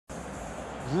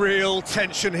Real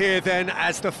tension here then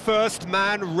as the first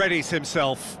man readies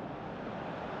himself.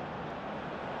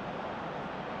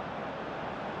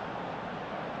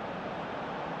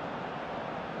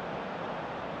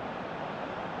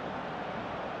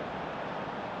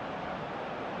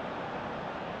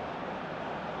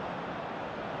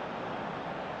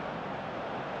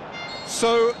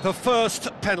 So, the first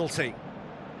penalty.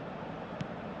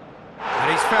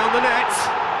 And he's found the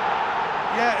net.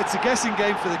 Yeah, it's a guessing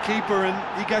game for the keeper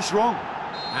and he guessed wrong.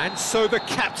 And so the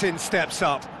captain steps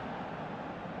up.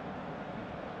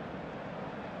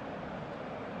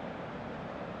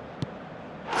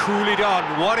 Coolly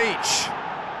done, one each.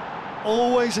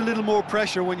 Always a little more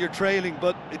pressure when you're trailing,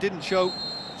 but it didn't show.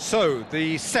 So,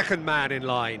 the second man in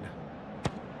line.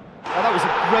 Oh, that was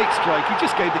a great strike. He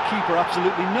just gave the keeper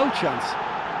absolutely no chance.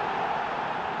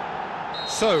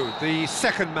 So, the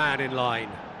second man in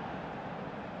line.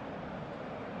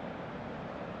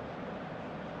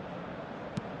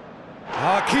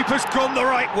 Our keeper's gone the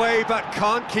right way, but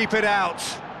can't keep it out.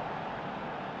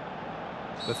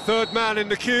 The third man in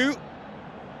the queue.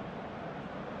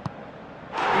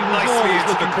 Nicely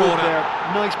into the corner. There.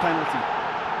 Nice penalty.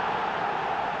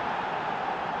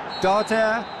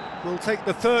 Darder will take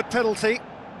the third penalty.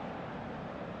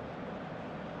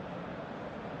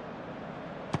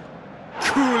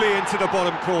 Coolly into the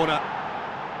bottom corner.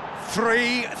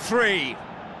 3-3.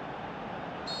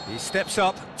 He steps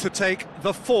up to take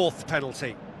the fourth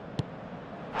penalty.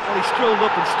 Well, he strolled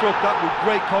up and struck that with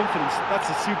great confidence. That's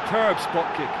a superb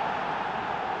spot kick.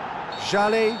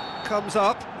 Jallet comes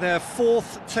up, their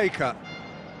fourth taker.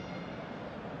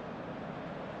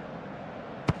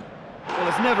 Well,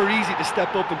 it's never easy to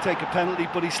step up and take a penalty,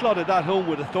 but he slotted that home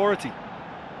with authority.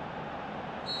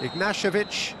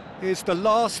 Ignashevich is the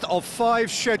last of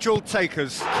 5 scheduled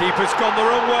takers. Keeper's gone the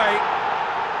wrong way.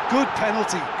 Good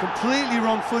penalty, completely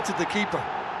wrong-footed the keeper.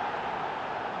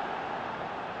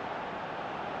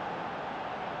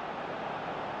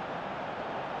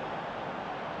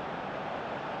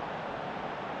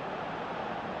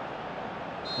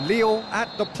 Lyon at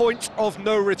the point of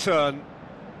no return.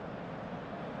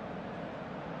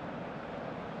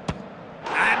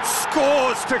 And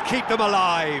scores to keep them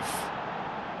alive.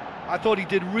 I thought he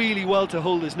did really well to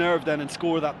hold his nerve then and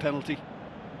score that penalty.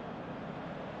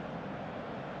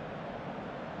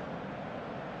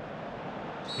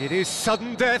 It is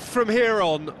sudden death from here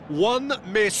on. One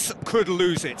miss could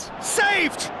lose it.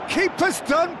 Saved! Keeper's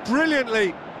done brilliantly.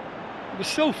 He was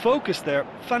so focused there.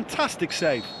 Fantastic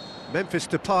save. Memphis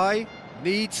Depay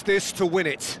needs this to win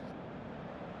it.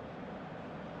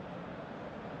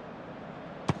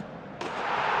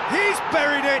 He's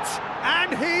buried it,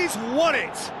 and he's won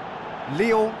it.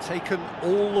 Lyon taken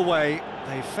all the way.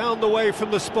 They found the way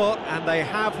from the spot, and they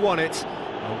have won it.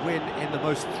 A win in the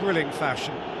most thrilling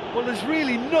fashion. Well, there's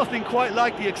really nothing quite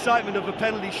like the excitement of a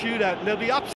penalty shootout, and they'll be absolutely